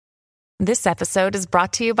This episode is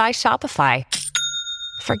brought to you by Shopify.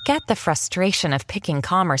 Forget the frustration of picking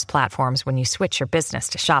commerce platforms when you switch your business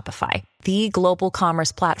to Shopify, the global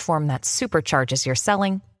commerce platform that supercharges your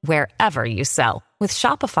selling wherever you sell. With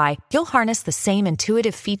Shopify, you'll harness the same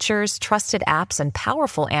intuitive features, trusted apps, and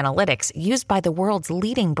powerful analytics used by the world's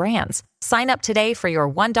leading brands. Sign up today for your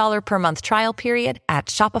 $1 per month trial period at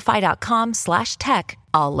shopify.com/tech,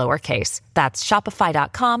 all lowercase. That's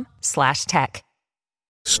shopify.com/tech.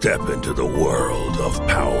 Step into the world of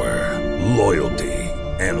power, loyalty,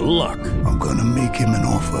 and luck. I'm gonna make him an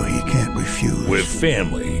offer he can't refuse. With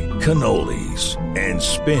family, cannolis, and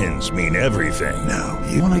spins mean everything. Now,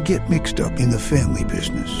 you wanna get mixed up in the family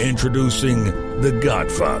business. Introducing The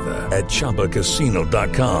Godfather at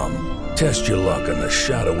ChumbaCasino.com. Test your luck in the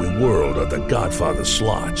shadowy world of The Godfather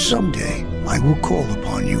slot. Someday, I will call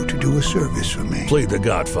upon you to do a service for me. Play The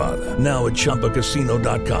Godfather, now at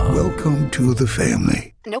ChumbaCasino.com. Welcome to the family.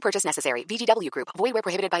 No purchase necessary. VGW Group. Void where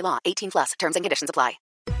prohibited by law. 18+. Terms and conditions apply.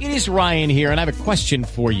 It is Ryan here, and I have a question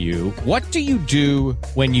for you. What do you do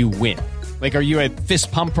when you win? Like, are you a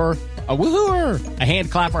fist pumper, a woo-hooer, a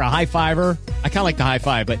hand clapper, a high fiver? I kind of like the high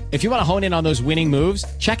five, but if you want to hone in on those winning moves,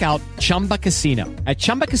 check out Chumba Casino. At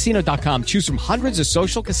ChumbaCasino.com, choose from hundreds of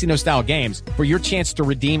social casino-style games for your chance to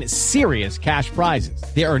redeem serious cash prizes.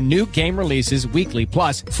 There are new game releases weekly,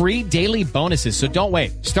 plus free daily bonuses. So don't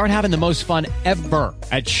wait. Start having the most fun ever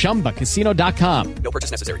at ChumbaCasino.com. No purchase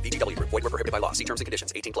necessary. VGW Group. Void where prohibited by law. See terms and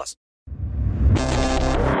conditions. 18+.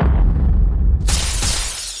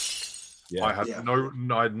 Yeah. I had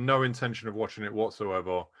no intention of watching it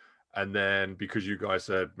whatsoever. And then because you guys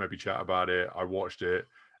said maybe chat about it, I watched it.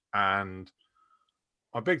 And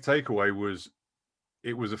my big takeaway was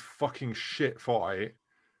it was a fucking shit fight.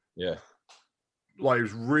 Yeah. Like, it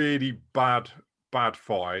was really bad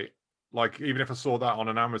fight. Like, even if I saw that on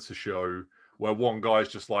an amateur show where one guy's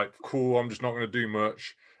just like, cool, I'm just not going to do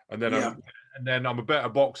much. And then, I'm a better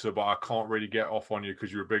boxer, but I can't really get off on you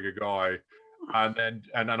because you're a bigger guy. And then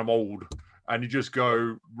I'm old. And you just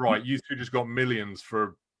go, right, you two just got millions for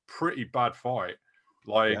a pretty bad fight.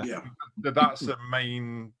 Like, that's a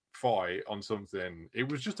main fight on something. It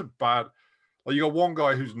was just a bad... Like, you got one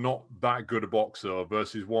guy who's not that good a boxer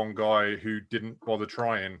versus one guy who didn't bother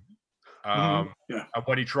trying. And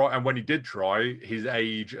when he did try, his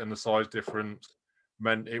age and the size difference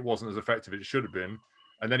meant it wasn't as effective as it should have been.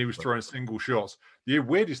 And then he was throwing single shots. The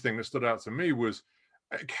weirdest thing that stood out to me was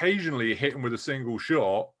occasionally hit him with a single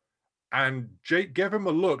shot, and Jake gave him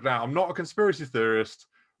a look. Now, I'm not a conspiracy theorist,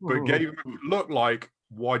 but gave him a look like,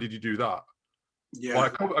 why did you do that? Yeah.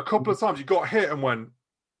 Like a couple of times he got hit and went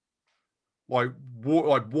like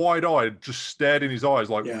wide-eyed, just stared in his eyes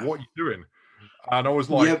like, what are you doing? And I was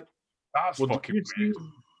like, that's fucking weird.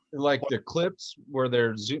 Like the clips where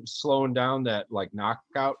they're slowing down that like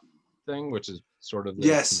knockout thing, which is sort of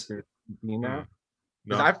the now.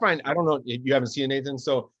 No. I don't know if you haven't seen Nathan.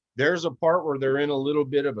 So there's a part where they're in a little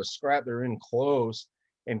bit of a scrap. They're in close,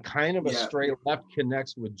 and kind of a straight left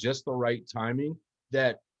connects with just the right timing.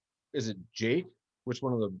 That is it, Jake? Which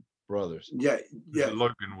one of the brothers? Yeah.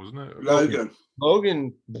 Logan, wasn't it?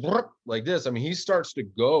 Logan, like this. I mean, he starts to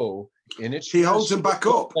go, and he holds him back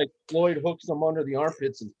up. Like Floyd hooks him under the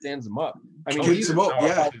armpits and stands him up. I mean, keeps him up.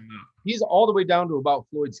 He's all the way down to about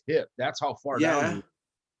Floyd's hip. That's how far down.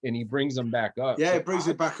 And he brings him back up. Yeah, it brings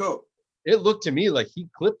him back up. It looked to me like he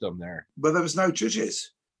clipped him there. But there was no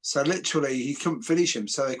judges. So literally he couldn't finish him.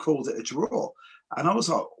 So they called it a draw. And I was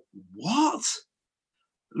like, what?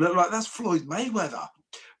 Look, like, that's Floyd Mayweather.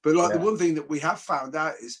 But the one thing that we have found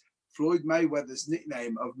out is Floyd Mayweather's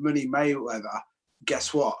nickname of Money Mayweather,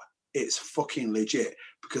 guess what? It's fucking legit,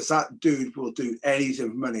 because that dude will do anything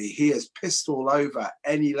for money. He has pissed all over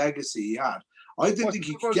any legacy he had. I didn't think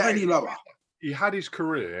he could get any lower. He had his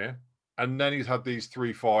career, and then he's had these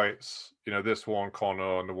 3 fights, this one,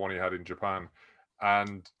 Conor, and the one he had in Japan.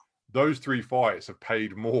 And those 3 fights have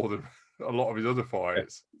paid more than a lot of his other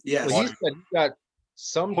fights. Yeah. Well, he said he got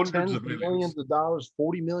some tens of millions of dollars,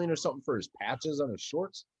 40 million or something for his patches on his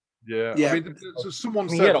shorts. Yeah. I mean, someone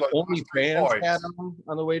he said had OnlyFans had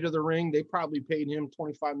on the way to the ring. They probably paid him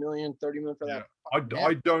 25 million, 30 million for that. I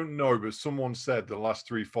don't know, but someone said the last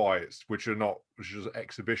 3 fights, which are just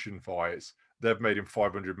exhibition fights, they've made him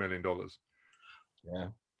 $500 million. Yeah.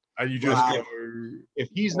 And you just go, if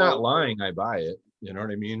he's not lying, I buy it. You know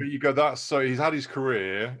what I mean? But you go, so he's had his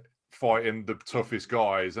career fighting the toughest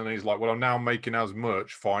guys, and he's like, well, I'm now making as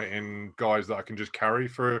much fighting guys that I can just carry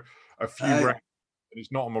for a few rounds. And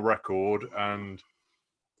it's not on my record, and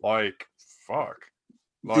like, fuck.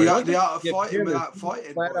 Like, the art of fighting without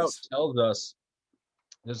fighting. Flat out tells us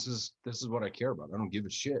this is what I care about. I don't give a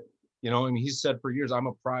shit. You know, I mean, he said for years, I'm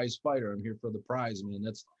a prize fighter. I'm here for the prize. I mean,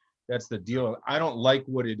 that's the deal. I don't like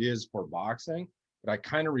what it is for boxing, but I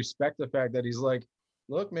kind of respect the fact that he's like,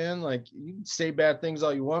 look, man, like you can say bad things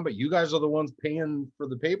all you want, but you guys are the ones paying for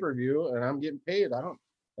the pay-per-view and I'm getting paid.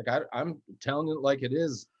 I'm telling it like it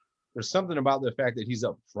is. There's something about the fact that he's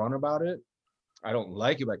upfront about it. I don't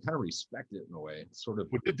like it, but I kind of respect it in a way. It's sort of.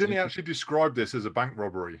 Well, didn't he actually describe this as a bank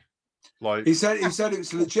robbery? Like he said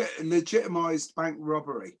it's legitimized bank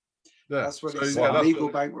robbery. Yeah. That's what he said. Legal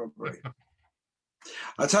bank robbery.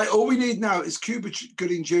 I tell you, all we need now is Cuba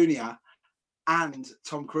Gooding Jr. and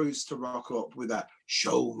Tom Cruise to rock up with that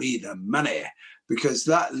 "Show me the money," because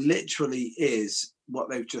that literally is what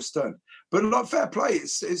they've just done. But not fair play.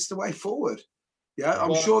 It's the way forward. Yeah,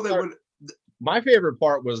 I'm sure they would. My favorite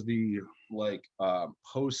part was the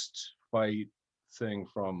post-fight thing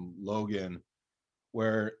from Logan,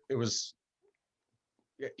 where it was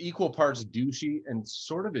equal parts douchey and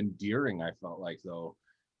sort of endearing. I felt like though,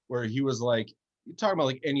 where he was like, "You're talking about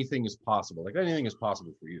like anything is possible. Like anything is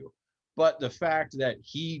possible for you." But the fact that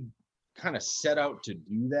he kind of set out to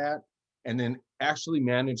do that and then actually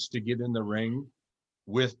managed to get in the ring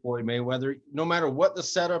with Floyd Mayweather, no matter what the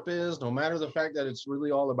setup is, no matter the fact that it's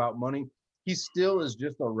really all about money, he still is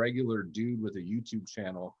just a regular dude with a YouTube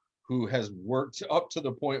channel who has worked up to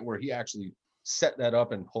the point where he actually set that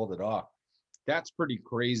up and pulled it off. That's pretty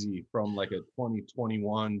crazy from like a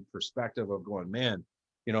 2021 perspective of going, man,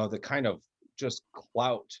 you know, the kind of just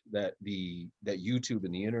clout that YouTube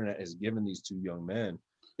and the internet has given these two young men,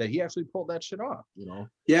 that he actually pulled that shit off, you know?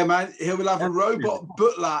 Yeah, man. He'll have a robot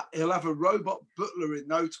butler. He'll have a robot butler in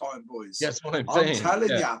no time, boys. That's what I'm saying. I'm telling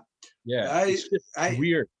you. Yeah. It's just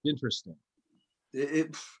weird, interesting.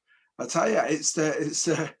 I tell you,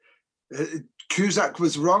 Cusack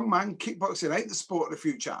was wrong, man. Kickboxing ain't the sport of the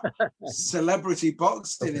future. Celebrity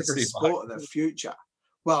boxing is the sport of the future.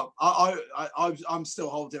 Well, I'm still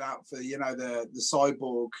holding out for, you know, the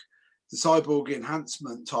cyborg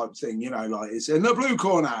enhancement type thing, you know, like it's in the blue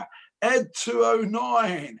corner, Ed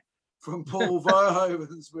 209 from Paul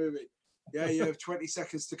Verhoeven's movie. Yeah, you have 20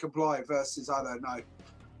 seconds to comply versus, I don't know,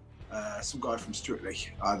 some guy from Strictly.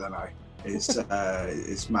 I don't know. It's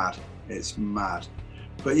mad. It's mad.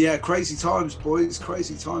 But yeah, crazy times, boys.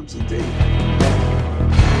 Crazy times indeed.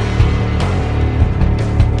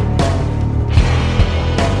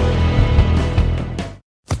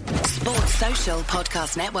 Social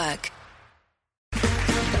Podcast Network.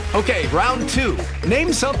 Okay, round two.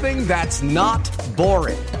 Name something that's not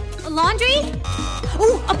boring. A laundry?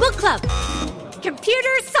 Ooh, a book club.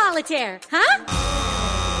 Computer solitaire, huh?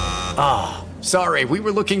 Ah, sorry, we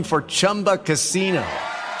were looking for Chumba Casino.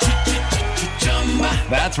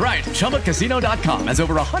 That's right, ChumbaCasino.com has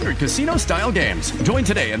over 100 casino-style games. Join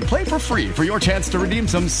today and play for free for your chance to redeem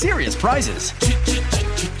some serious prizes.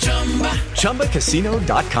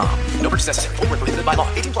 ChumbaCasino.com. No purchase necessary. Void where prohibited by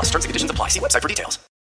law. 18+ terms and conditions apply. See website for details.